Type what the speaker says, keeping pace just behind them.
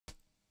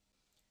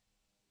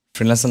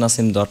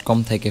freelancernasim.com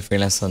থেকে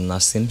freelancer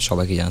Nasim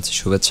সবাইকে জানাচ্ছি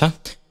শুভেচ্ছা।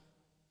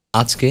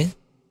 আজকে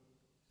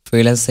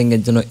ফ্রিল্যান্সিং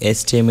এর জন্য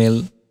HTML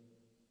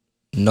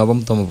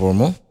নবমতম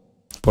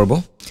পর্ব।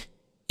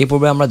 এই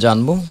পর্বে আমরা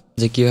জানব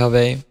যে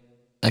কিভাবে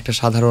একটা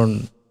সাধারণ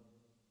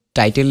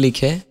টাইটেল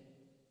লিখে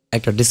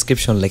একটা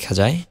ডেসক্রিপশন লেখা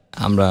যায়।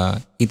 আমরা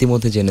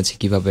ইতিমধ্যে জেনেছি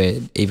কিভাবে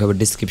এইভাবে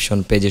ডেসক্রিপশন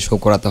পেজে শো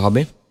করাতে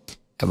হবে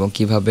এবং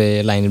কিভাবে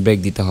লাইন ব্রেক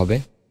দিতে হবে।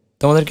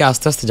 তোমাদেরকে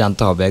আস্তে আস্তে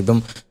জানতে হবে, একদম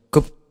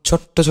খুব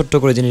ছোট্ট ছোট্ট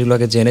করে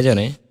জিনিসগুলোকে জেনে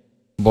জেনে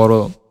বড়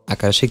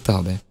আকারে শিখতে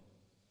হবে।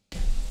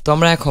 তো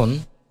আমরা এখন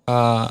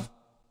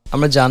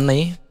আমরা জানি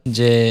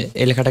যে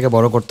এই লেখাটাকে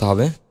বড় করতে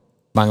হবে,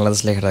 বাংলাদেশ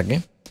লেখাটাকে।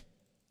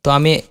 তো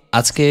আমি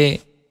আজকে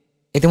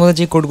ইতিমধ্যে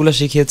যে কোডগুলো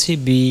শিখিয়েছি,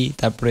 বি,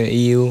 তারপরে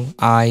ইউ,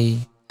 আই,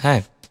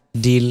 হ্যাঁ,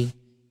 ডিল,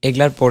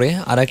 এগুলার পরে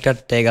আর একটা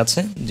ট্যাগ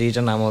আছে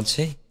যেটার নাম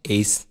হচ্ছে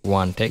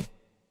H1 ট্যাগ।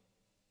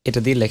 এটা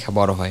দিয়ে লেখা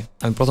বড় হয়।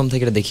 আমি প্রথম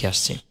থেকে এটা দেখিয়ে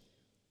আসছি।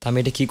 তো আমি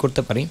এটা কী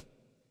করতে পারি,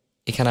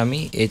 এখানে আমি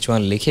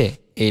H1 লিখে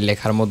এই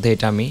লেখার মধ্যে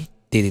এটা আমি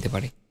দিয়ে দিতে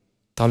পারি।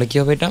 তাহলে কী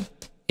হবে, এটা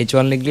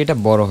H1 লিখলে এটা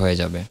বড় হয়ে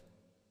যাবে,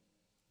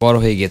 বড়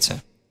হয়ে গেছে।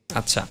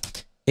 আচ্ছা,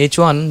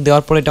 H1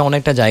 দেওয়ার পর এটা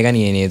অনেকটা জায়গা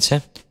নিয়ে নিয়েছে।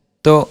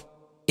 তো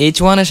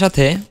H1 এর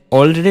সাথে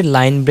অলরেডি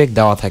লাইন ব্রেক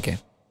দেওয়া থাকে,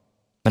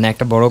 মানে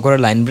একটা বড় করে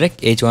লাইন ব্রেক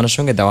H1 এর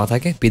সঙ্গে দেওয়া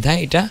থাকে, বিধায়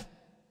এটা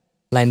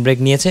লাইন ব্রেক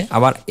নিয়েছে।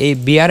 আবার এই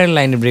বিআর এর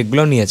লাইন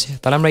ব্রেকগুলো নিয়েছে।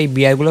 তাহলে আমরা এই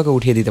বিআরগুলোকে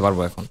উঠিয়ে দিতে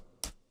পারবো, এখন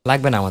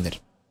লাগবে না আমাদের।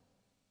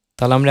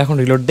 তাহলে আমরা এখন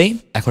রিলোড দেই,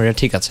 এখন এটা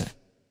ঠিক আছে।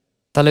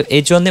 তাহলে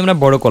H1 দিয়ে আমরা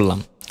বড় করলাম,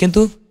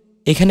 কিন্তু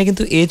এখানে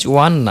কিন্তু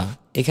H1 না,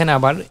 এখানে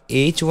আবার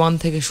H1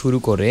 থেকে শুরু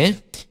করে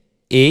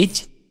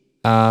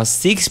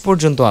H6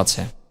 পর্যন্ত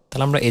আছে।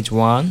 তাহলে আমরা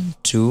H1,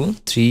 2,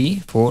 3,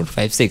 4,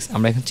 5, 6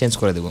 আমরা এখন চেঞ্জ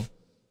করে দেব।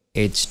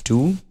 H2,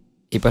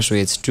 এপাশে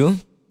H2,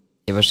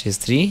 এপাশে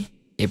H3,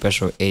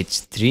 এপাশে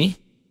H3,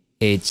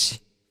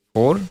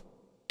 H4,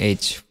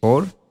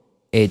 H4,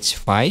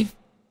 H5,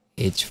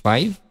 H5,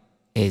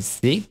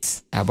 H6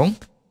 এবং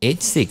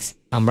H6।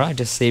 আমরা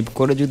এটা সেভ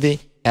করে যদি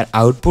এর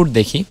আউটপুট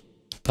দেখি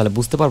তাহলে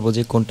বুঝতে পারবো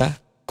যে কোনটা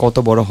কত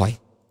বড় হয়।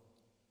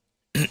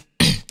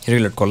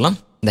 রিলোড করলাম,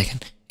 দেখেন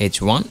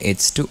H1,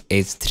 H2,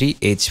 H3,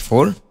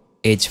 H4,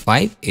 H5,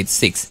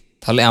 H6।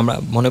 তাহলে আমরা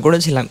মনে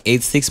করেছিলাম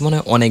H6 মনে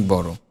হয় অনেক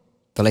বড়,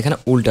 তাহলে এখানে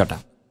উল্টাটা।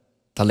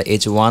 তাহলে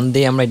H1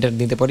 দিয়ে আমরা এটা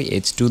নিতে পারি,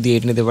 H2 দিয়ে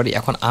এটা নিতে পারি।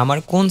 এখন আমার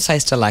কোন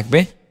সাইজটা লাগবে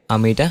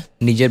আমি এটা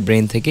নিজের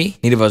ব্রেন থেকেই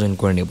নির্বাচন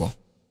করে নেব।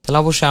 তাহলে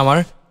অবশ্যই আমার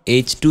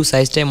H2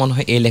 সাইজটাই মনে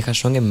হয় এই লেখার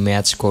সঙ্গে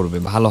ম্যাচ করবে,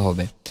 ভালো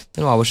হবে।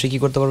 তাহলে অবশ্যই কী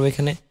করতে পারবো,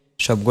 এখানে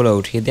সবগুলো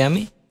উঠিয়ে দিয়ে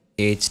আমি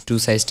H2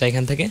 সাইজটা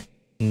এখান থেকে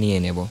নিয়ে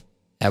নেব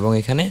এবং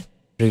এখানে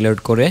রিলোড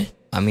করে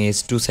আমি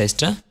H2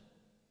 সাইজটা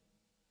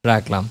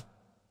রাখলাম।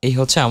 এই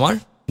হচ্ছে আমার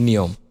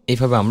নিয়ম,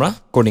 এইভাবে আমরা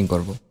কোডিং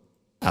করব।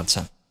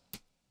 আচ্ছা,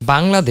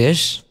 বাংলাদেশ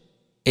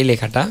এই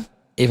লেখাটা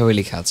এইভাবে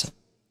লেখা আছে।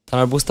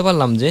 তাহলে বুঝতে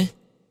পারলাম যে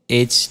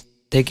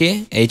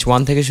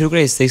H1 থেকে শুরু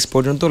করে H6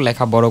 পর্যন্ত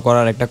লেখা বড়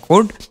করার একটা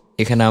কোড,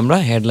 এখানে আমরা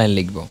হেডলাইন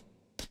লিখব।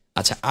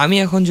 আচ্ছা, আমি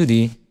এখন যদি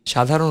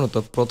সাধারণত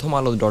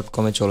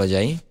prothomalo.com-এ চলে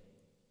যাই,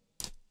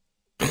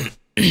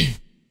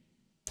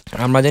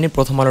 আমরা জানি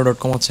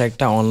prothomalo.com হচ্ছে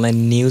একটা অনলাইন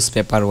নিউজ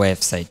পেপার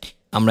ওয়েবসাইট।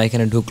 আমরা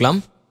এখানে ঢুকলাম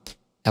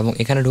এবং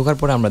এখানে ঢোকার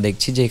পরে আমরা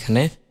দেখছি যে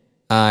এখানে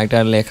একটা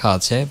লেখা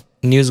আছে,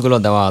 নিউজগুলো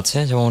দেওয়া আছে,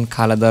 যেমন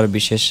খালেদার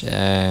বিশেষ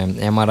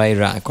MRI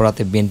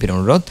করাতে বিএনপির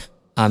অনুরোধ।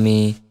 আমি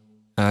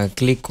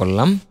ক্লিক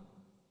করলাম,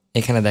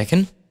 এখানে দেখেন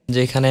যে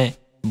এখানে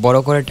বড়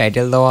করে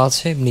টাইটেল দেওয়া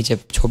আছে, নিচে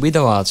ছবি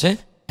দেওয়া আছে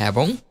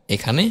এবং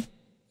এখানে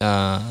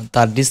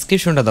তার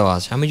ডিসক্রিপশনটা দেওয়া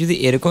আছে। আমি যদি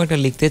এরকম একটা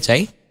লিখতে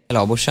চাই তাহলে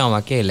অবশ্যই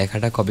আমাকে এই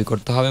লেখাটা কপি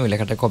করতে হবে। আমি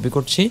লেখাটা কপি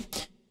করছি,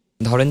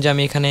 ধরেন যে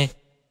আমি এখানে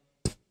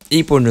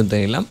এই পর্যন্ত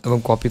নিলাম এবং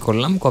কপি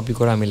করলাম। কপি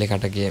করে আমি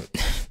লেখাটাকে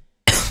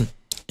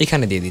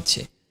এখানে দিয়ে দিচ্ছি,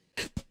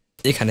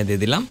 এখানে দিয়ে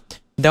দিলাম।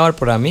 দেওয়ার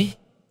পরে আমি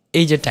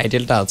এই যে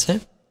টাইটেলটা আছে,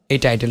 এই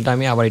টাইটেলটা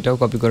আমি আবার এটাও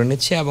কপি করে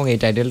নিচ্ছি এবং এই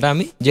টাইটেলটা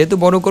আমি যেহেতু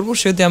বড় করব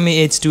সেহেতু আমি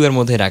H2 এর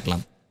মধ্যে রাখলাম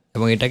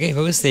এবং এটাকে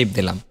এভাবে সেভ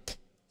দিলাম।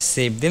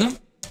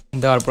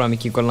 দেওয়ার পর আমি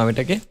কি করলাম,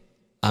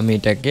 আমি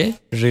এটাকে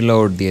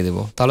রিলোড দিয়ে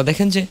দেবো। তাহলে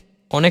দেখেন যে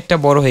অনেকটা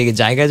বড় হয়ে গেছে,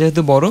 জায়গা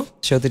যেহেতু বড়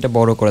সেহেতু এটা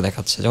বড় করে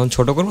দেখাচ্ছে। যখন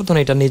ছোট করবো তখন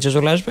এটা নিচে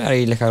চলে আসবে আর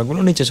এই লেখাগুলো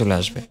নিচে চলে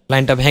আসবে,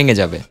 লাইনটা ভেঙে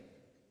যাবে।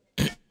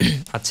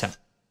 আচ্ছা,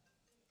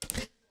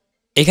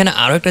 এখানে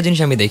আরও একটা জিনিস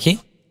আমি দেখি,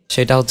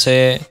 সেটা হচ্ছে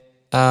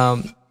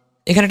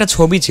এখানে একটা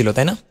ছবি ছিল,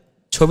 তাই না?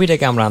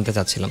 ছবিটাকে আমরা আনতে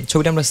চাচ্ছিলাম,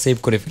 ছবিটা আমরা সেভ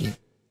করে ফেলি।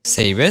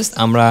 সেভ এস,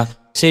 আমরা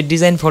সেই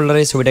ডিজাইন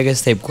ফোল্ডারে ছবিটাকে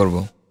সেভ করব।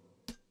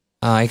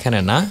 এখানে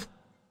না,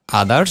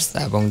 আদার্স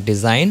এবং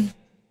ডিজাইন,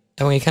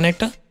 এবং এখানে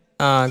একটা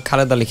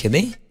খালেদা লিখে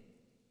দিই,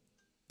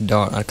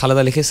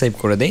 খালেদা লিখে সেভ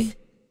করে দিই।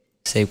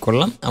 সেভ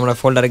করলাম, আমরা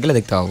ফোল্ডারে গেলে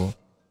দেখতে পাবো।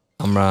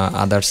 আমরা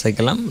আদার্সে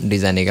গেলাম,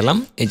 ডিজাইনে গেলাম,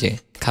 এই যে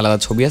খালেদা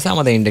ছবি আছে,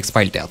 আমাদের ইন্ডেক্স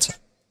ফাইলটা আছে।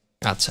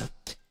 আচ্ছা,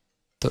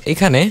 তো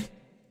এখানে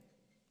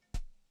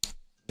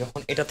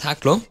যখন এটা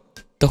থাকলো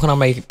তখন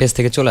আমরা এই পেজ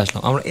থেকে চলে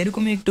আসলাম। আমরা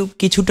এরকমই একটু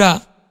কিছুটা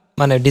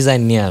মানে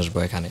ডিজাইন নিয়ে আসবো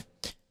এখানে।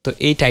 তো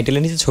এই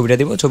টাইটেলের নিচে ছবিটা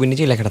দিব, ছবির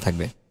নিচে লেখাটা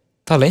থাকবে।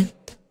 তাহলে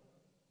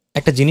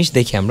একটা জিনিস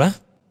দেখি, আমরা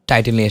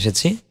টাইটেল নিয়ে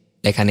এসেছি,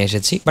 লেখা নিয়ে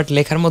এসেছি, বাট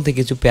লেখার মধ্যে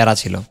কিছু প্যারা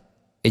ছিল।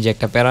 এই যে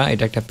একটা প্যারা,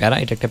 এটা একটা প্যারা,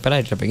 এটা একটা প্যারা,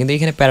 এটা প্যারা, কিন্তু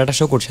এখানে প্যারাটা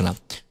শো করছে না।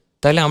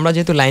 তাহলে আমরা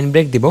যেহেতু লাইন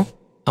ব্রেক দিব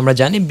আমরা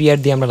জানি বিআর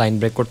দিয়ে আমরা লাইন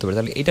ব্রেক করতে পারি,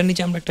 তাহলে এটার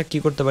নিচে আমরা একটা কী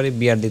করতে পারি,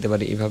 বিআর দিতে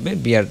পারি। এইভাবে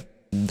বিআর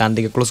ডান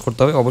দিকে ক্লোজ করতে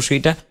হবে। অবশ্যই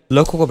এটা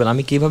লক্ষ্য করবেন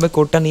আমি কীভাবে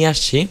কোডটা নিয়ে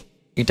আসছি,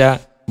 এটা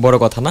বড়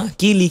কথা না,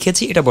 কি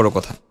লিখেছি এটা বড়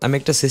কথা। আমি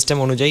একটা সিস্টেম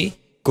অনুযায়ী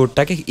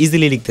কোডটাকে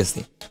ইজিলি লিখতেছি।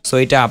 সো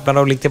এটা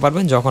আপনারাও লিখতে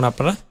পারবেন যখন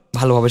আপনারা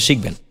ভালোভাবে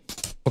শিখবেন।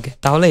 ওকে,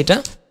 তাহলে এটা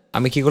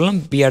আমি কি করলাম,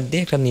 বিআর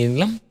দিয়ে একটা নিয়ে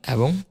নিলাম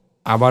এবং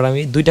আবার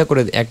আমি দুইটা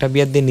করে একটা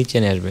বিআর দিয়ে নিচে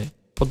নিয়ে আসবে,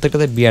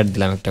 প্রত্যেকটাতে বিআর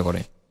দিলাম একটা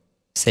করে,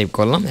 সেভ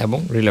করলাম এবং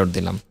রিলোড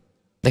দিলাম।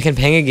 দেখেন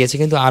ভেঙে গিয়েছে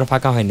কিন্তু আর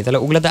ফাঁকা হয়নি। তাহলে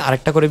ওগুলাতে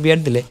আরেকটা করে বিআর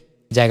দিলে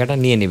জায়গাটা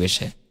নিয়ে নেবে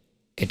সে।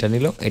 এটা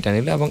নিল, এটা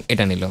নিল এবং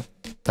এটা নিল,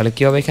 তাহলে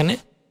কী হবে, এখানে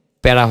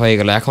প্যারা হয়ে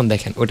গেল। এখন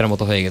দেখেন ওইটার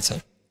মতো হয়ে গেছে।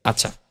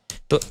 আচ্ছা,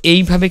 তো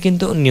এইভাবে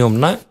কিন্তু নিয়ম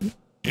না।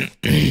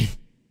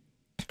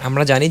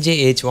 আমরা জানি যে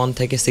H1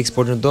 থেকে 6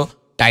 পর্যন্ত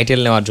টাইটেল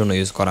নেওয়ার জন্য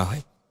ইউজ করা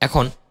হয়।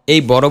 এখন এই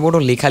বড় বড়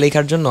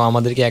লেখার জন্য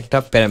আমাদেরকে একটা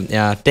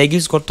ট্যাগ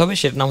ইউজ করতে হবে,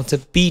 সেটার নাম হচ্ছে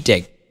পি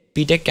ট্যাগ।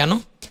 পি ট্যাগ কেন?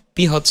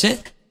 পি হচ্ছে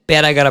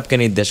প্যারাগ্রাফকে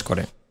নির্দেশ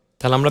করে,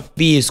 তাহলে আমরা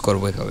পি ইউজ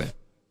করবো। এভাবে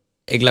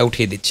এগুলা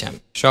উঠিয়ে দিচ্ছি, আমি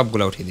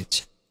সবগুলা উঠিয়ে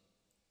দিচ্ছি।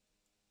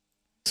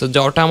 সো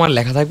যটা আমার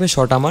লেখা থাকবে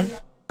শটা আমার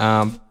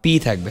পি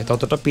থাকবে,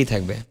 ততটা পি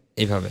থাকবে।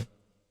 এইভাবে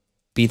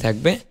পি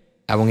থাকবে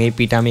এবং এই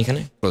পিটা আমি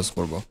এখানে ক্লোজ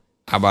করব।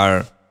 আবার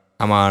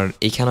আমার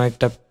এখানেও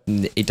একটা,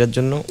 এটার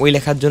জন্য ওই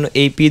লেখার জন্য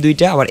এই পি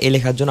দুইটা, আবার এই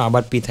লেখার জন্য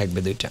আবার পি থাকবে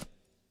দুইটা।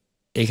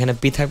 এখানে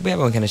পি থাকবে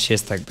এবং এখানে শেষ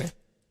থাকবে,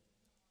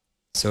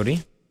 সরি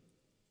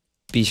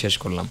পি শেষ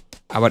করলাম।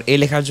 আবার এই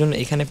লেখার জন্য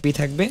এখানে পি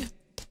থাকবে,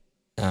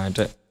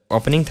 এটা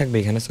ওপেনিং থাকবে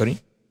এখানে, সরি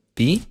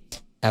পি,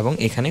 এবং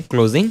এখানে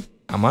ক্লোজিং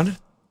আমার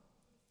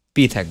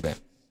পি থাকবে।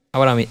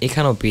 আবার আমি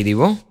এখানেও পি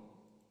দিব,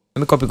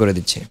 আমি কপি করে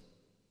দিচ্ছি,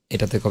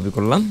 এটাতে কপি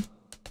করলাম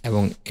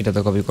এবং এটাতে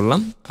কপি করলাম,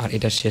 আর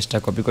এটার শেষটা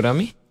কপি করে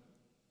আমি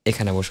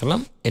এখানে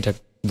বসালাম। এটা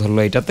ধরলো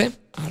এটাতে,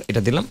 আর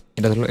এটা দিলাম,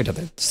 এটা ধরলো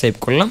এটাতে, সেভ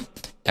করলাম।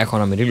 এখন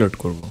আমি রিলোড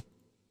করব,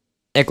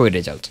 একই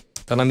রেজাল্ট।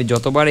 তাহলে আমি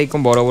যতবার এরকম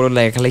বড় বড়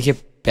লেখালেখি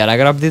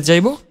প্যারাগ্রাফ দিতে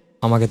চাইবো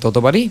আমাকে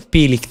ততবারই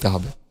পি লিখতে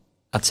হবে।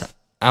 আচ্ছা,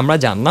 আমরা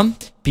জানলাম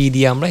পি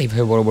দিয়ে আমরা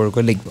এইভাবে বড় বড়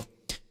করে লিখব,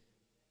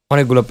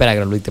 অনেকগুলো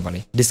প্যারাগ্রাফ লিখতে পারি,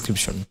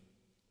 ডিসক্রিপশন।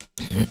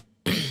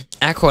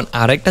 এখন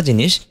আরেকটা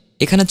জিনিস,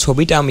 এখানে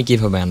ছবিটা আমি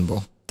কিভাবে আনবো,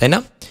 তাই না?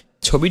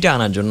 ছবিটা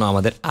আনার জন্য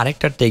আমাদের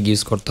আরেকটা ট্যাগ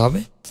ইউজ করতে হবে,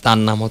 তার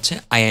নাম হচ্ছে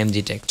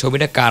আইএমজি ট্যাগ।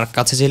 ছবিটা কার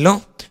কাছে ছিল?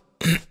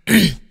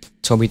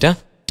 ছবিটা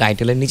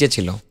টাইটেলের নিচে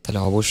ছিল, তাহলে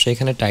অবশ্যই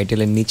এখানে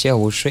টাইটেলের নিচে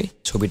অবশ্যই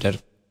ছবিটার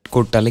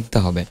কোডটা লিখতে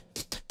হবে।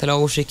 তাহলে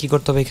অবশ্যই কী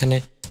করতে হবে, এখানে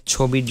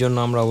ছবির জন্য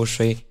আমরা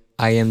অবশ্যই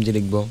আইএমজি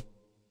লিখব,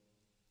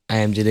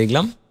 আইএমজি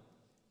লিখলাম।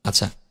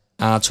 আচ্ছা,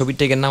 ছবির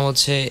ট্যাগের নাম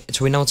হচ্ছে,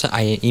 ছবির নাম হচ্ছে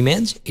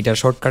ইমেজ, এটার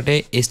শর্টকাটে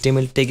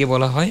HTML ট্যাগে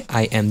বলা হয়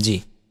আইএমজি,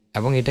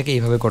 এবং এটাকে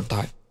এইভাবে করতে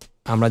হয়।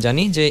 আমরা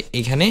জানি যে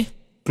এখানে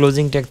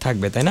ক্লোজিং ট্যাগ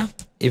থাকবে, তাই না?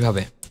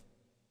 এইভাবে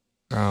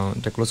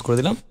এটা ক্লোজ করে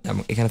দিলাম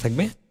এবং এখানে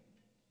থাকবে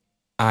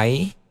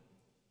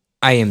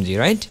আইএমজি,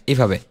 রাইট?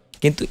 এইভাবে।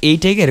 কিন্তু এই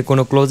ট্যাগের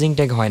কোনো ক্লোজিং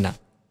ট্যাগ হয় না,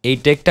 এই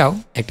ট্যাগটাও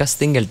একটা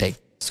সিঙ্গেল ট্যাগ।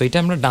 সো এটা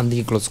আমরা ডান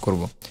দিকে ক্লোজ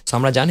করব। সো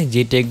আমরা জানি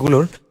যে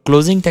ট্যাগগুলোর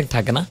ক্লোজিং ট্যাগ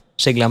থাকে না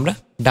সেগুলো আমরা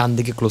ডান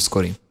দিকে ক্লোজ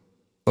করি।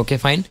 ওকে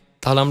ফাইন,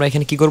 তাহলে আমরা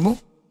এখানে কি করব?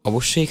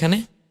 অবশ্যই এখানে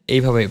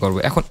এইভাবে করব।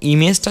 এখন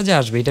ইমেজটা যে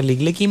আসবে, এটা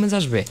লিখলে কি ইমেজ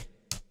আসবে?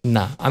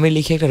 না, আমি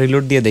লিখে একটা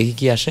রিলোড দিয়ে দেখি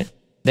কি আসে।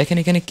 দেখেন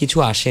এখানে কিছু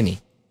আসেনি,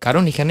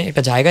 কারণ এখানে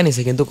একটা জায়গা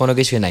নিছে কিন্তু কোনো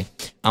কিছুই নাই।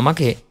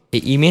 আমাকে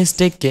এই ইমেজ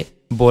ট্যাগকে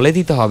বলে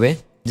দিতে হবে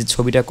যে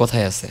ছবিটা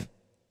কোথায় আছে।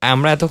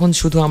 আমরা এতক্ষণ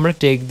শুধু আমরা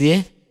ট্যাগ দিয়ে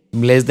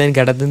লেস দেন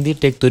গ্রেটার দেন দিয়ে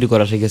ট্যাগ তৈরি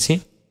করা শিখেছি,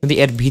 কিন্তু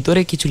এর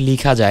ভিতরে কিছু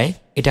লেখা যায়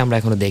এটা আমরা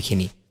এখনো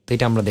দেখিনি। তো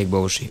এটা আমরা দেখবো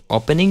অবশ্যই।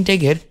 ওপেনিং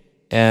ট্যাগের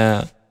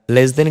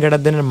লেস দেন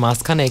গ্রেটার দেনের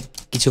মাঝখানে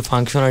কিছু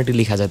ফাংশনালিটি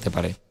লেখা যেতে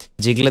পারে,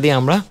 যেগুলো দিয়ে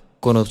আমরা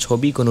কোনো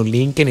ছবি, কোনো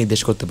লিঙ্ককে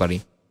নির্দেশ করতে পারি।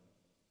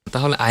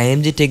 তাহলে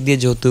আইএমজি ট্যাগ দিয়ে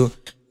যেহেতু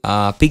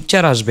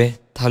পিকচার আসবে,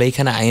 তাহলে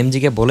এখানে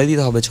আইএমজিকে বলে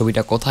দিতে হবে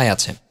ছবিটা কোথায়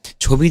আছে।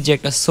 ছবির যে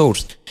একটা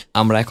সোর্স,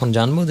 আমরা এখন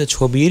জানবো যে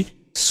ছবির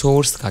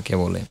সোর্স কাকে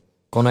বলে,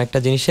 কোনো একটা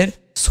জিনিসের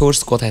সোর্স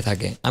কোথায়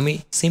থাকে। আমি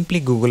সিম্পলি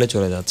গুগলে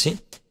চলে যাচ্ছি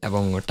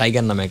এবং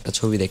টাইগার নামে একটা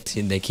ছবি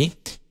দেখি,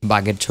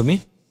 বাঘের ছবি।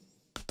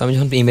 তো আমি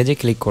যখন ইমেজে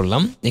ক্লিক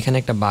করলাম, এখানে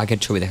একটা বাঘের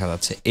ছবি দেখা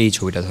যাচ্ছে। এই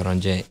ছবিটা ধরেন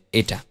যে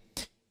এটা,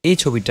 এই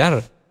ছবিটার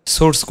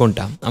সোর্স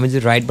কোনটা? আমি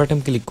যদি রাইট বাটন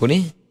ক্লিক করি,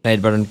 রাইট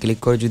বাটন ক্লিক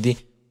করে যদি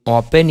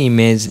ওপেন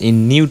ইমেজ ইন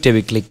নিউ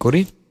ট্যাবে ক্লিক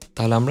করি,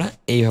 তাহলে আমরা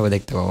এইভাবে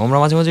দেখতে পাবো। আমরা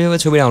মাঝে মাঝে এইভাবে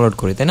ছবি ডাউনলোড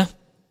করি, তাই না?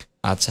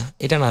 আচ্ছা,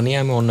 এটা না নিয়ে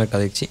আমি অন্য একটা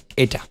দেখছি,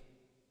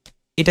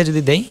 এটা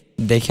যদি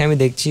দেখে আমি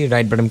দেখছি,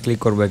 রাইট বাটন ক্লিক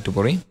করবো একটু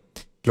পরেই,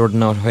 লোড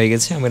নেওয়ার হয়ে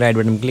গেছে। আমি রাইট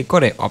বাটন ক্লিক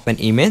করে ওপেন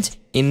ইমেজ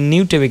ইন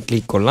নিউ ট্যাবে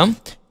ক্লিক করলাম,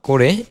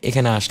 করে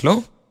এখানে আসলো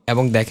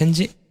এবং দেখেন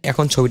যে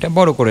এখন ছবিটা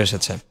বড় করে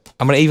এসেছে।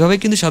 আমরা এইভাবে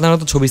কিন্তু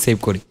সাধারণত ছবি সেভ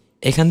করি।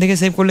 এখান থেকে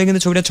সেভ করলে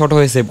কিন্তু ছবিটা ছোট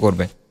হয়ে সেভ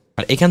করবে,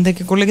 আর এখান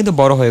থেকে করলে কিন্তু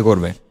বড় হয়ে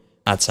করবে।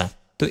 আচ্ছা,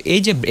 তো এই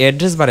যে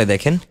অ্যাড্রেস বারে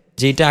দেখেন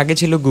যে এটা আগে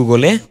ছিল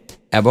গুগলে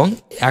এবং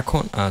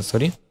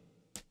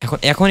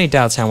এখন এটা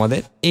আছে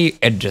আমাদের এই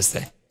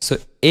অ্যাড্রেসে। সো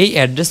এই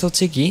অ্যাড্রেস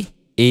হচ্ছে কি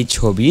এই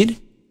ছবির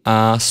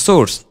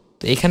সোর্স।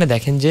 তো এখানে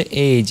দেখেন যে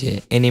এই যে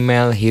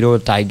অ্যানিম্যাল হিরো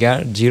টাইগার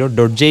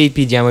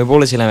 0.jpg আমি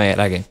বলেছিলাম এর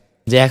আগে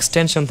যে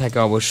এক্সটেনশন থাকে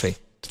অবশ্যই।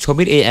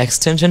 ছবির এই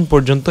এক্সটেনশন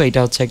পর্যন্ত এটা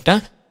হচ্ছে একটা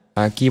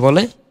কি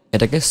বলে,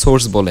 এটাকে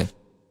সোর্স বলে,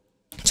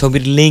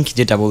 ছবির লিঙ্ক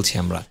যেটা বলছি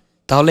আমরা।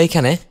 তাহলে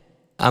এখানে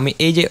আমি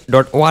এই যে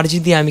 .org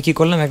দিয়ে আমি কি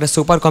করলাম, একটা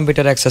সুপার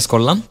কম্পিউটার অ্যাক্সেস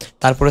করলাম,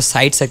 তারপরে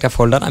সাইটস একটা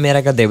ফোল্ডার। আমি এর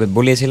আগে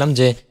বলিয়েছিলাম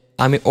যে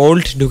আমি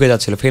ওল্ড ঢুকে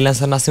যাচ্ছিল,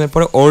 ফ্রিল্যান্সার নাসিমের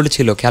পরে ওল্ড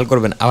ছিল, খেয়াল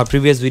করবেন, আবার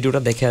প্রিভিয়াস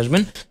ভিডিওটা দেখে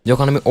আসবেন।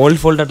 যখন আমি ওল্ড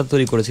ফোল্ডারটা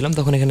তৈরি করেছিলাম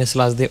তখন এখানে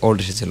স্ল্যাশ দিয়ে ওল্ড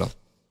এসেছিল।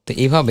 তো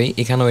এইভাবেই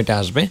এখানেও এটা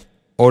আসবে,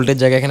 ওল্ডের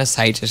জায়গায় এখানে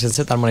সাইট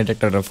এসেছে, তার মানে এটা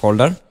একটা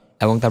ফোল্ডার,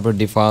 এবং তারপর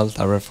ডিফল্ট,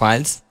 তারপর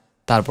ফাইলস,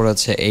 তারপর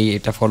হচ্ছে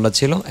এটা ফোল্ডার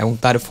ছিল, এবং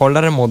তার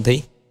ফোল্ডারের মধ্যেই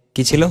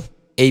কি ছিল,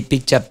 এই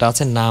পিকচারটা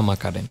আছে নাম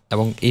আকারে,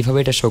 এবং এইভাবে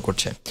এটা শো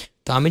করছে।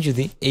 তো আমি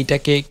যদি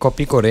এইটাকে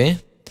কপি করে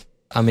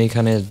আমি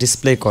এখানে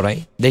ডিসপ্লে করাই,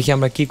 দেখি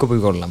আমরা কি কপি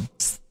করলাম,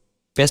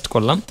 পেস্ট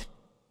করলাম।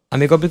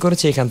 আমি কপি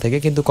করেছি এখান থেকে,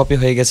 কিন্তু কপি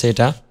হয়ে গেছে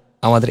এটা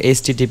আমাদের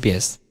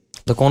HTTPS।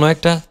 তো কোনো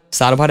একটা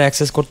সার্ভারে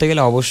অ্যাক্সেস করতে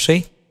গেলে অবশ্যই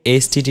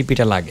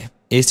HTTPটা লাগে,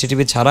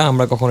 HTTP ছাড়া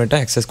আমরা কখনো এটা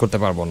অ্যাক্সেস করতে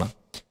পারবো না।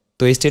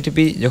 তো HTTP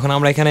যখন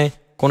আমরা এখানে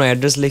কোনো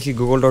অ্যাড্রেস লিখি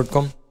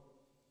google.com,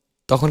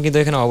 তখন কিন্তু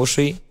এখানে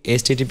অবশ্যই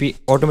HTTP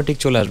অটোমেটিক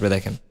চলে আসবে,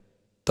 দেখেন।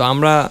 তো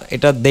আমরা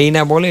এটা দেই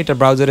না বলে এটা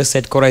ব্রাউজারে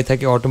সেট করাই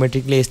থাকে,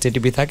 অটোমেটিকলি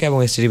HTTP থাকে এবং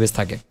HTTPS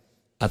থাকে।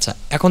 আচ্ছা,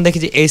 এখন দেখি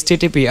যে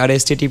HTTP আর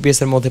HTTPS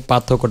এর মধ্যে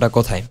পার্থক্যটা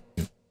কোথায়।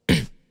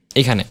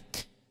 এখানে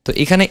তো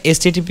এখানে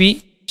HTTP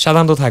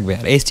সাধারণত থাকবে,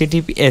 আর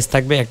HTTPS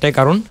থাকবে একটাই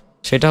কারণ,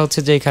 সেটা হচ্ছে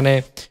যে এখানে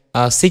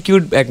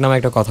সিকিউরড এক নামে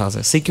একটা কথা আছে।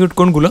 সিকিউরড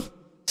কোনগুলো?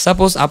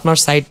 সাপোজ আপনার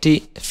সাইটটি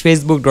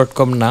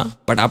facebook.com না,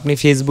 বাট আপনি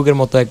ফেসবুকের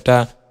মতো একটা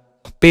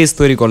পেজ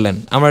তৈরি করলেন,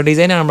 আমরা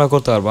ডিজাইনার, আমরা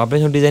করতে পারবো, আপনি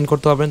যখন ডিজাইন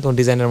করতে পারবেন তখন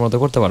ডিজাইনের মতো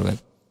করতে পারবেন।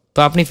 তো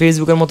আপনি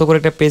ফেসবুকের মতো করে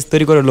একটা পেজ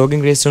তৈরি করে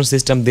লগইন রেজিস্ট্রেশন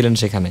সিস্টেম দিলেন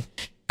সেখানে,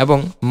 এবং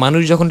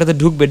মানুষ যখন এটাতে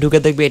ঢুকে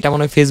দেখবে এটা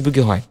মনে হয়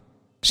ফেসবুকে হয়,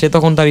 সে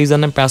তখন তার ইউজার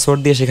নেম পাসওয়ার্ড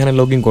দিয়ে সেখানে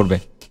লগ ইন করবে,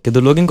 কিন্তু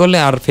লগ ইন করলে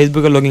আর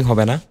ফেসবুকে লগ ইন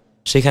হবে না,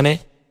 সেখানে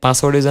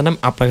পাসওয়ার্ড ইউজার নেম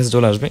আপনার কাছে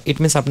চলে আসবে। ইট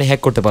মিনস আপনি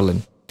হ্যাক করতে পারলেন।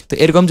 তো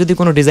এরকম যদি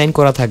কোনো ডিজাইন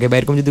করা থাকে বা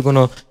এরকম যদি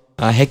কোনো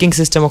হ্যাকিং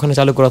সিস্টেম ওখানে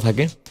চালু করা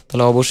থাকে,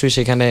 তাহলে অবশ্যই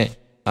সেখানে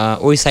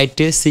ওই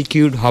সাইটটি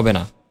সিকিউরড হবে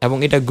না, এবং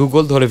এটা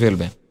গুগল ধরে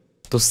ফেলবে।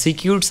 তো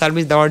সিকিউরড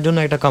সার্ভিস দেওয়ার জন্য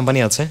একটা কোম্পানি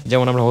আছে,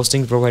 যেমন আমরা হোস্টিং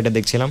প্রোভাইডার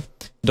দেখছিলাম,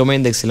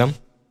 ডোমেইন দেখছিলাম।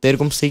 তো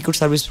এরকম সিকিউর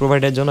সার্ভিস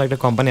প্রোভাইডারের জন্য একটা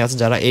কোম্পানি আছে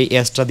যারা এই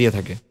এসটা দিয়ে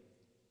থাকে,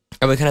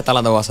 এবং এখানে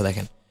তালা দেওয়া আছে,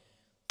 দেখেন।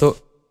 তো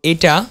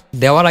এটা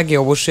দেওয়ার আগে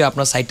অবশ্যই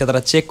আপনার সাইটটা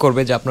তারা চেক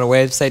করবে যে আপনার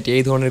ওয়েবসাইটে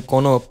এই ধরনের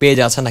কোনো পেজ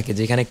আছে নাকি,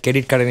 যেখানে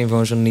ক্রেডিট কার্ডের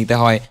ইনফরমেশন নিতে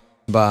হয়,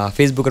 বা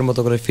ফেসবুকের মতো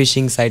করে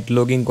ফিশিং সাইট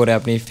লগ ইন করে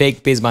আপনি ফেক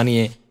পেজ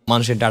বানিয়ে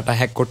মানুষের ডাটা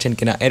হ্যাক করছেন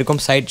কিনা, এরকম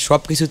সাইট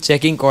সব কিছু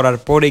চেকিং করার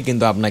পরেই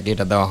কিন্তু আপনাকে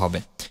এটা দেওয়া হবে।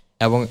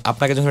 এবং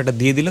আপনাকে যখন এটা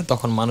দিয়ে দিল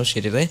তখন মানুষ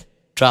এটাতে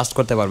ট্রাস্ট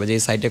করতে পারবে যে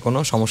এই সাইটে কোনো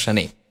সমস্যা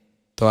নেই।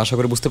 তো আশা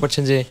করি বুঝতে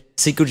পারছেন যে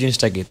সিকিউর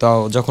জিনিসটা কি। তো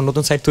যখন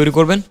নতুন সাইট তৈরি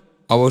করবেন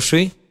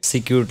অবশ্যই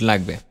সিকিউর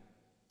লাগবে।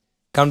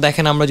 কারণ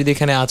দেখেন, আমরা যদি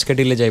এখানে আজকে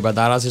ডিলে যাই বা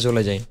দারাজে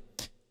চলে যাই,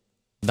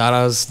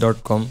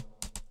 daraz.com,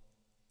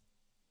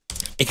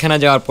 এখানে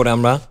যাওয়ার পরে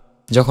আমরা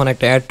যখন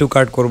একটা অ্যাড টু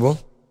কার্ট করব,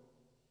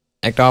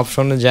 একটা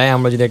অপশনে যাই,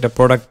 আমরা যদি একটা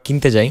প্রোডাক্ট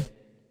কিনতে যাই,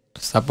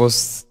 সাপোজ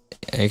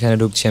এখানে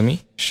ঢুকছি আমি,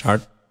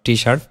 টি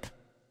শার্ট,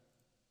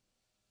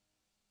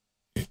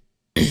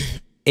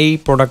 এই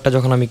প্রোডাক্টটা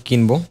যখন আমি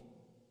কিনবো,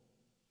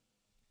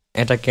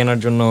 এটা কেনার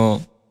জন্য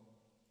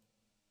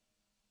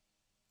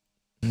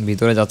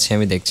ভিতরে যাচ্ছি,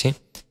 আমি দেখছি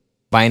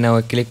বাই নাও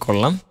ক্লিক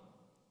করলাম,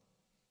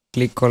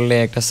 ক্লিক করলে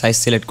একটা সাইজ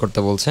সিলেক্ট করতে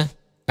বলছে,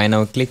 বাই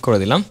নাও ক্লিক করে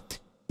দিলাম।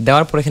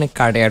 দেওয়ার পর এখানে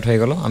কার্ডে অ্যাড হয়ে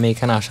গেল। আমি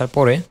এখানে আসার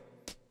পরে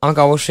আমাকে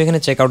অবশ্যই এখানে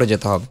চেক আউটে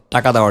যেতে হবে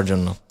টাকা দেওয়ার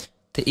জন্য।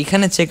 তো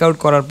এখানে চেক আউট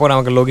করার পর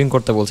আমাকে লগ ইন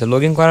করতে বলছে।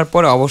 লগ ইন করার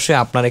পরে অবশ্যই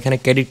আপনার এখানে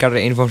ক্রেডিট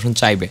কার্ডের ইনফরমেশন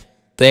চাইবে।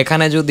 তো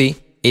এখানে যদি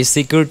এই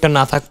সিকিউরিটিটা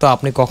না থাকতো,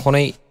 আপনি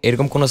কখনোই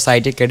এরকম কোনো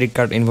সাইটে ক্রেডিট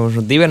কার্ড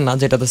ইনফরমেশন দিবেন না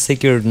যেটাতে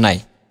সিকিউরিটি নাই,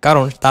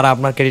 কারণ তারা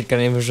আপনার ক্রেডিট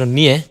কার্ড ইনফরমেশন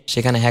নিয়ে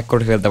সেখানে হ্যাক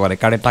করে ফেলতে পারে,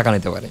 কার্ডের টাকা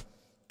নিতে পারে।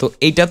 তো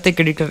এইটাতে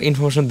ক্রেডিট কার্ড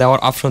ইনফরমেশন দেওয়ার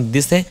অপশন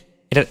দিছে,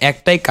 এটার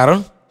একটাই কারণ,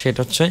 সেটা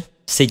হচ্ছে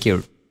সিকিউর।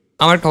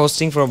 আমার একটা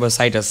হোস্টিং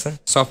সাইট আছে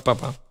সফট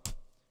পাপা,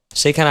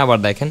 সেখানে আবার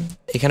দেখেন,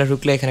 এখানে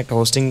ঢুকলে এখানে একটা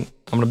হোস্টিং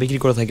আমরা বিক্রি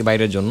করে থাকি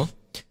বাইরের জন্য,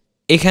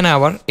 এখানে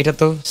আবার এটা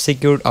তো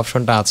সিকিউর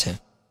অপশনটা আছে,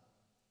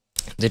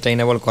 যেটা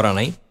ইনেবল করা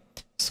নাই।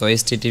 সো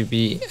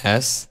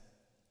HTTPS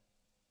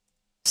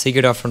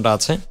সিকিউর অপশনটা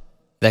আছে,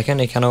 দেখেন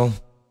এখানেও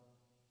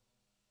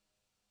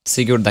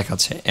সিকিউর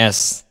দেখাচ্ছে এস।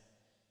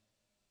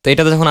 তো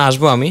এটাতে যখন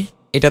আসবো আমি,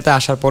 এটাতে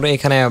আসার পরে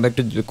এখানে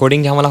একটু কোডিং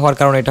ঝামেলা হওয়ার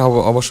কারণে এটা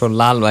অবশ্য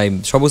লাল বা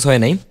সবুজ হয়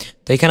নাই।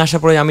 তো এখানে আসার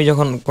পরে আমি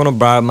যখন কোনো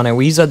মানে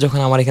ইউজার যখন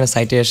আমার এখানে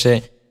সাইটে এসে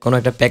কোনো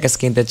একটা প্যাকেজ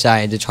কিনতে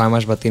চায় যে 6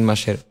 মাস বা 3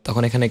 মাসের,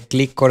 তখন এখানে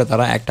ক্লিক করে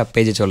তারা একটা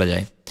পেজে চলে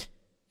যায়,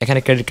 এখানে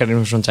ক্রেডিট কার্ড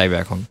ইনফরমেশন চাইবে।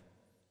 এখন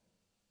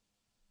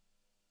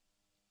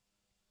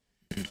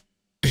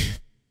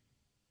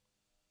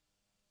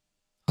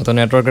হয়তো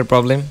নেটওয়ার্কের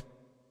প্রবলেম,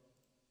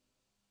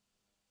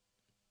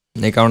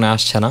 এই কারণে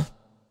আসছে না।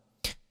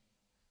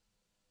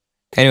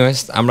 এনিওয়েজ,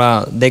 আমরা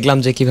দেখলাম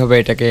যে কিভাবে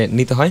এটাকে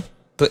নিতে হয়।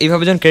 তো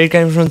এইভাবে যখন ক্রেডিট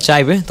কার্ড ইনফরমেশন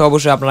চাইবে, তো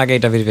অবশ্যই আপনার আগে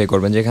এটা ভেরিফাই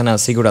করবেন যে এখানে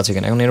সিকিউর আছে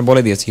কিনা। এখন এর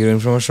বলে দিয়েছি, your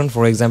information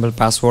for example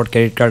password,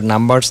 credit card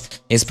numbers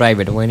is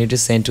private when it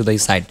is send to the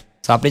site.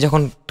 তো আপনি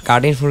যখন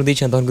কার্ড ইনফরমেশন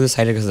দিচ্ছেন তখন কিন্তু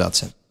সাইটের কাছে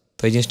যাচ্ছে,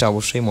 তো এই জিনিসটা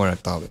অবশ্যই মনে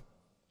রাখতে হবে।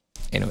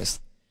 এনিওয়েজ,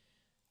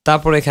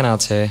 তারপর এখানে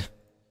আছে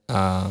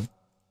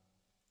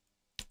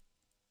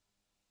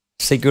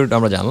সিকিউর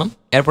আমরা জানলাম।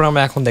 এরপর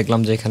আমরা এখন দেখলাম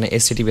যে এখানে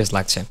HTTPS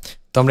লাগছে।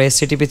 তো আমরা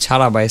HTTP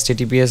ছাড়া বা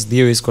HTTPS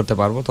দিয়েও ইউজ করতে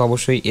পারবো। তো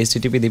অবশ্যই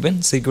HTTP দিবেন,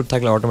 সিকিউর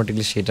থাকলে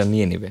অটোমেটিকলি সেটা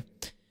নিয়ে নেবে।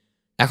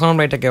 এখন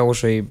আমরা এটাকে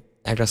অবশ্যই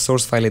একটা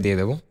সোর্স ফাইলে দিয়ে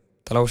দেবো।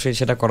 তাহলে অবশ্যই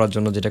সেটা করার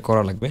জন্য যেটা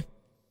করা লাগবে,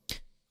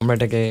 আমরা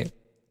এটাকে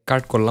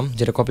কাট করলাম,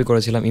 যেটা কপি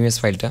করেছিলাম ইমেজ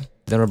ফাইলটা,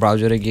 যদি আমরা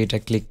ব্রাউজারে গিয়ে এটা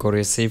ক্লিক করে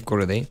সেভ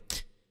করে দেই,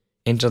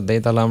 এন্টার দেই,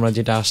 তাহলে আমরা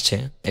যেটা আসছে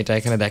এটা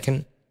এখানে দেখেন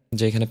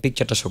যে এখানে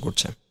পিকচারটা শো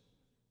করছে।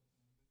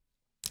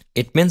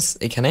 ইট মিনস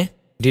এখানে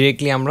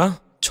ডিরেক্টলি আমরা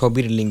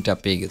ছবির লিঙ্কটা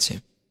পেয়ে গেছি,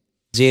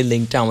 যে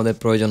লিঙ্কটা আমাদের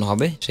প্রয়োজন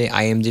হবে সেই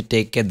আইএমজি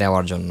টেককে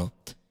দেওয়ার জন্য।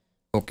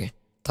 ওকে,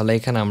 তাহলে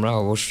এখানে আমরা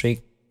অবশ্যই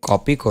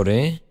কপি করে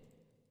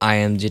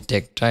আইএমজি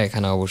টেকটা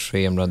এখানে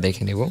অবশ্যই আমরা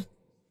দেখে নেব।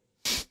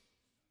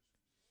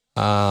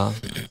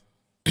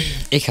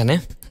 এখানে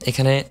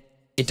এখানে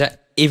এটা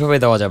এইভাবে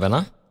দেওয়া যাবে না,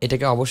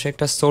 এটাকে অবশ্যই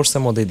একটা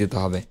সোর্সের মধ্যে দিতে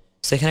হবে।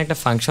 সেখানে একটা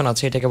ফাংশন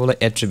আছে, এটাকে বলে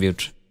অ্যাট্রিবিউট,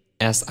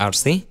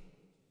 SRC,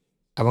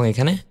 এবং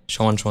এখানে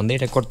সমান সমান দিয়ে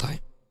এটা করতে হয়।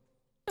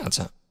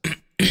 আচ্ছা,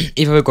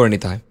 এইভাবে করে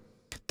নিতে হয়।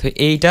 তো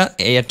এইটা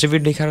এই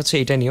অ্যাট্রিবিউট লেখার হচ্ছে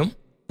এইটা নিয়ম।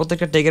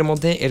 প্রত্যেকটা ট্যাগের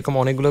মধ্যে এরকম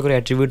অনেকগুলো করে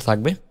অ্যাট্রিবিউট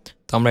থাকবে,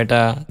 তো আমরা এটা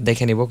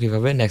দেখে নিব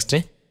কীভাবে নেক্সটে।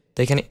 তো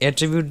এখানে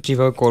অ্যাট্রিবিউট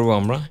যেভাবে করবো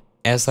আমরা,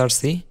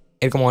 SRC,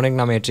 এরকম অনেক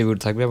নামে অ্যাট্রিবিউট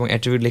থাকবে, এবং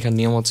অ্যাট্রিবিউট লেখার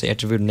নিয়ম হচ্ছে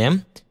অ্যাট্রিবিউট নেম,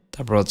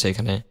 তারপর হচ্ছে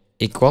এখানে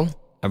ইকুয়াল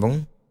এবং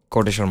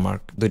কোটেশন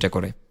মার্ক দুইটা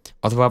করে,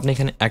 অথবা আপনি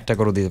এখানে একটা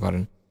করে দিতে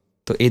পারেন।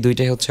 তো এই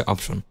দুইটাই হচ্ছে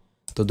অপশন,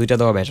 তো দুইটা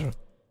দেওয়া বেটার।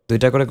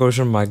 দুইটা করে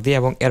কোটেশন মার্ক দিয়ে,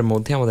 এবং এর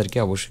মধ্যে আমাদেরকে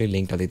অবশ্যই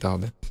লিঙ্কটা দিতে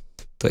হবে।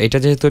 তো এটা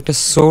যেহেতু একটা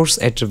সোর্স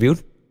অ্যাট্রিবিউট,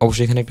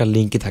 অবশ্যই এখানে একটা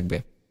লিঙ্কই থাকবে।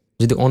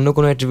 যদি অন্য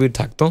কোনো অ্যাট্রিবিউট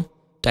থাকতো,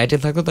 টাইটেল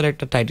থাকতো, তাহলে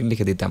একটা টাইটেল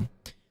লিখে দিতাম।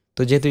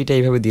 তো যেহেতু এটা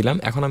এইভাবে দিলাম,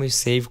 এখন আমি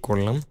সেভ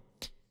করলাম।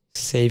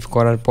 সেভ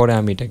করার পরে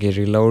আমি এটাকে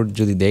রিলোড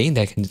যদি দেই,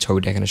 দেখেন যে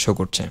ছবিটা এখানে শো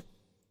করছে।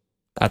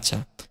 আচ্ছা,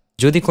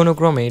 যদি কোনো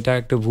ক্রমে এটা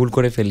একটু ভুল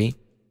করে ফেলি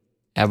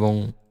এবং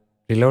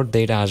রিলোড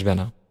দেই, এটা আসবে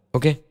না।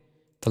 ওকে,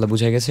 তাহলে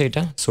বোঝা গেছে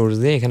এটা সোর্স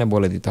দিয়ে এখানে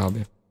বলে দিতে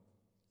হবে।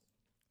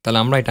 তাহলে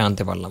আমরা এটা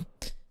আনতে পারলাম।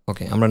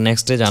 ওকে, আমরা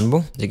নেক্সটে জানবো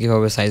যে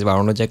কীভাবে সাইজ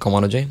বাড়ানো যায়,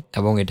 কমানো যায়,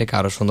 এবং এটাকে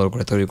আরও সুন্দর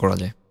করে তৈরি করা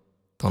যায়।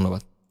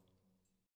 ধন্যবাদ।